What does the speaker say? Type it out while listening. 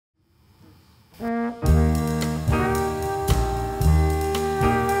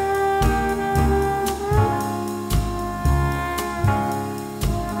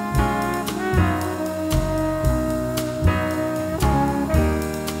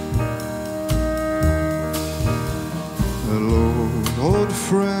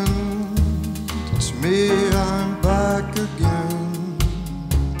friend, it's me, I'm back again.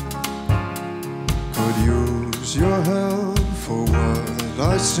 Could use your help for what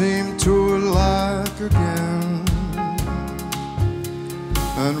I seem to lack again.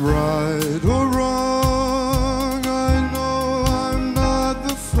 And right or wrong, I know I'm not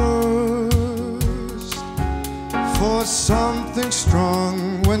the first for something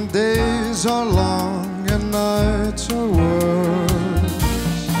strong when days are long and nights are worse.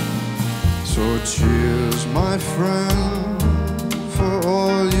 So cheers, my friend, for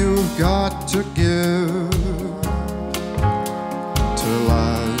all you've got to give, till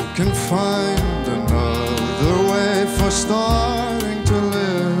I can find another way for starting to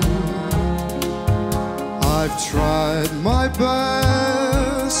live. I've tried my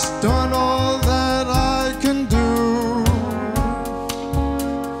best, done all that I can do,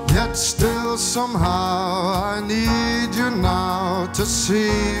 yet still somehow I need you now to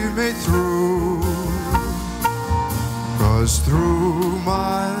see me through. 'Cause through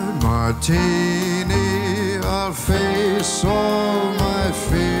my martini I'll face all my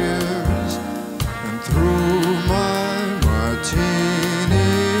fears, and through my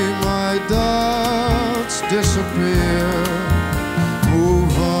martini my doubts disappear.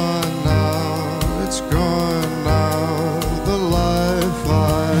 Move on now, it's gone now, the life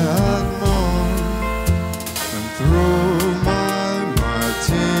I had known. And through my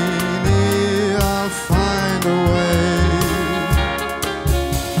martini I'll find a way.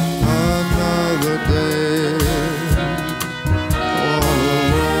 Another day all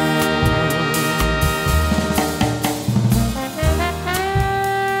alone.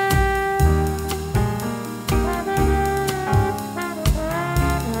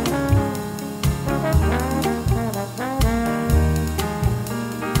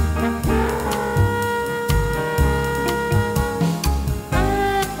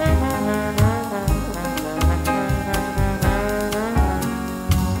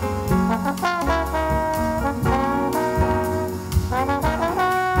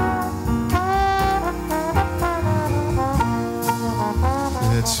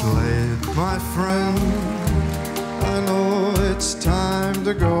 It's late, my friend, I know it's time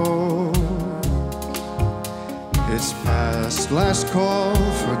to go. It's past last call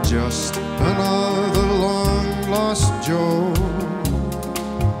for just another long-lost Joe.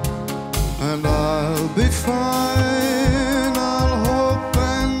 And I'll be fine, I'll hope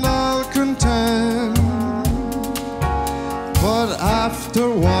and I'll contend. But after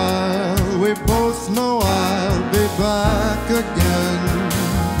a while, we both know I'll be back again.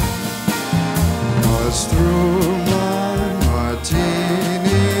 'Cause through my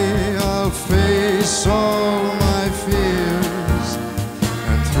martini I'll face all my fears,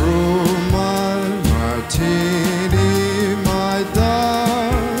 and through my martini my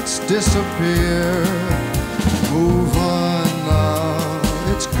doubts disappear. Move on now,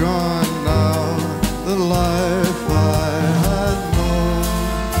 it's gone now, the life I had known.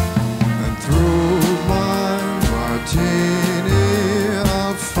 And through my martini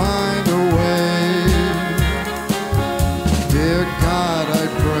I'll find a way. Dear God, I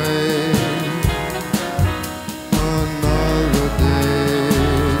pray another day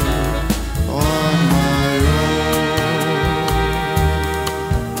on my own.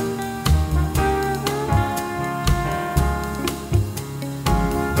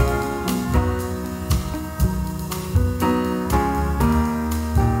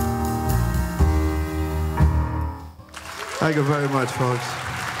 Thank you very much, folks.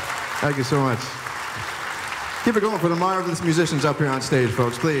 Thank you so much. Keep it going for the marvelous musicians up here on stage,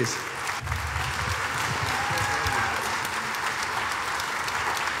 folks, please.